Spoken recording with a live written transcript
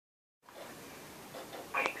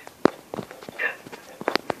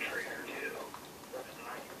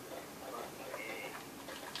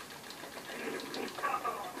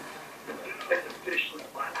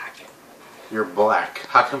black.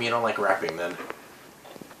 How come you don't like rapping then?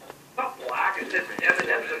 Not black, it's just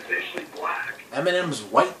Eminem's officially black. Eminem's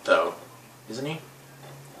white though, isn't he?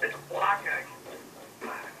 It's black, I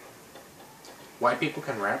black. White people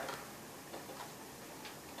can rap?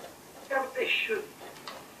 Yeah, but they shouldn't.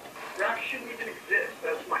 Rap shouldn't even exist,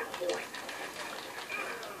 that's my point.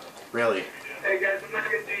 Really? Hey guys, I'm not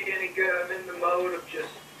gonna do you any good. I'm in the mode of just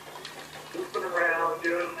looping around,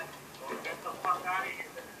 doing... Get the fuck out of here.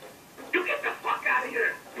 You get the fuck out of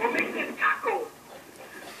here! We'll make me a taco!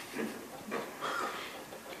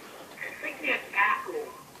 Make me a taco!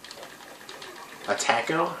 A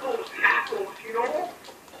taco? Those tacos, you know?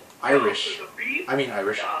 Irish. Beef, I mean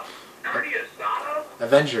Irish. carne asada.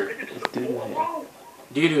 Avenger. Doo-doo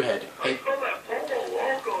Doo-doo head. I Hey, know that Polo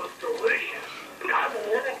Loco is delicious. I'm a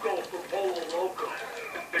loco for Polo Loco.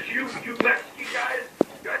 But you Mexican guys, you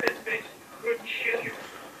guys make some good shit. You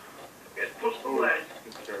guys put some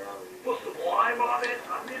lime on it.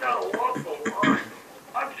 I mean, I love the lime.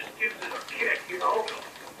 I'm just giving it a kick, you know?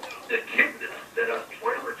 The kick that us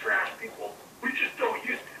trailer trash people, we just don't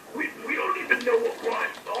use. We don't even know what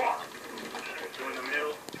limes are. Doing the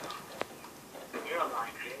middle. You're a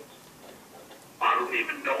lime, kids. I don't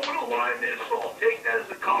even know what a lime is, so I'll take that as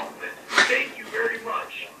a compliment. Thank you very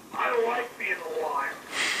much. I like being a lime.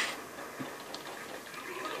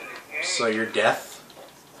 so you're death?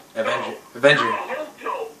 Avenger. No, Avenger. you're a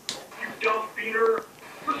hoto, you dumb beater.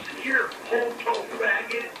 Listen here, hoto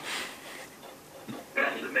faggot.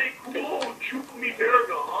 Besame culo, chupa mi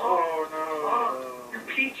verga, huh? Oh no. You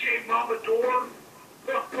PJ Mamador.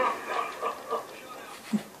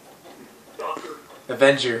 Sucker.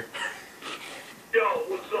 Avenger. Yo,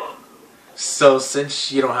 what's up? So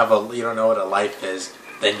since you don't know what a life is,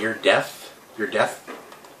 then you're deaf? You're deaf?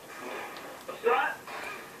 What's that?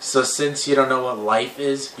 So since you don't know what life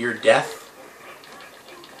is, you're deaf?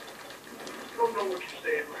 I don't know what you're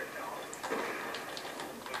saying right now.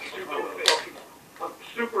 I'm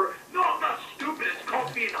super. No, I'm not stupid. It's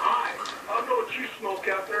called being high. I don't know what you smoke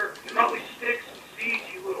out there. Probably sticks and seeds,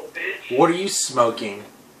 you little bitch. What are you smoking?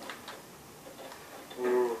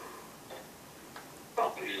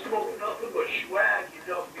 Probably smoke nothing but swag, you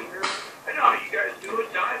dumb beaner. I know how you guys do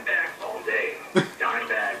it. Dime bags all day. Dime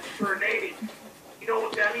bags for an aid. You know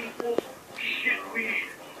what that equals? Shit weed.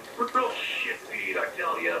 Real shit weed, I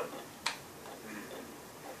tell ya.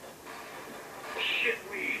 Shit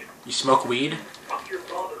weed. You smoke weed? Fuck your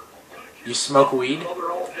brother. You smoke weed?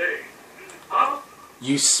 Brother all day. Huh?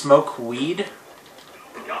 You smoke weed?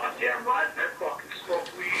 Goddamn right I fucking smoke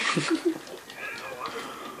weed.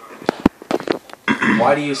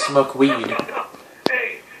 Why do you smoke weed?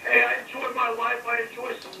 Hey, I enjoy my life. I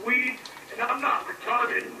enjoy some weed, and I'm not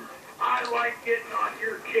retarded. I like getting on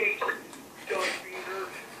your case, dumb beater.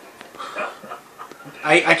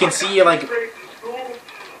 I can see you like... I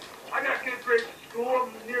got good grades in school.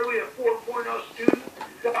 I'm nearly a 4.0 student.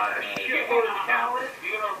 Got a shitload of talent.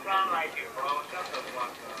 You don't sound like it, bro. Shut the fuck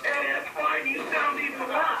up. Hey, that's fine. You sound even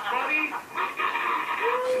worse, buddy.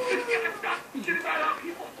 Shit about how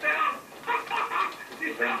people sound. You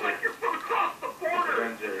sound like you're from across the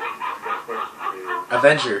border.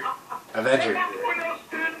 Avenger. Avenger. I'm a 4.0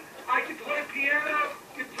 student. I can play piano,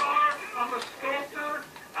 guitar. I'm a sculptor.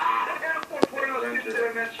 And a 4.0 student that I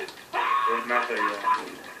mentioned. There's nothing wrong.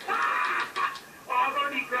 I've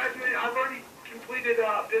already graduated. I've already completed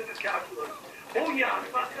business calculus. Oh yeah,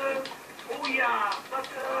 sucker. Oh yeah,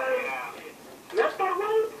 sucker. What's my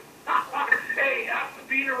room? Hey, ask the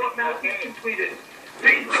beater what math he completed.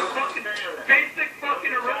 Basic fucking arithmetic. Basic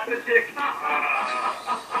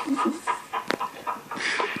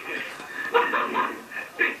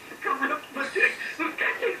arithmetic. This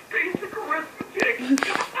guy takes basic arithmetic.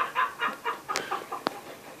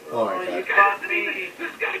 Oh my god.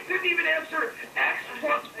 This guy didn't even answer x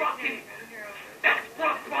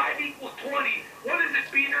plus 5 equals 20.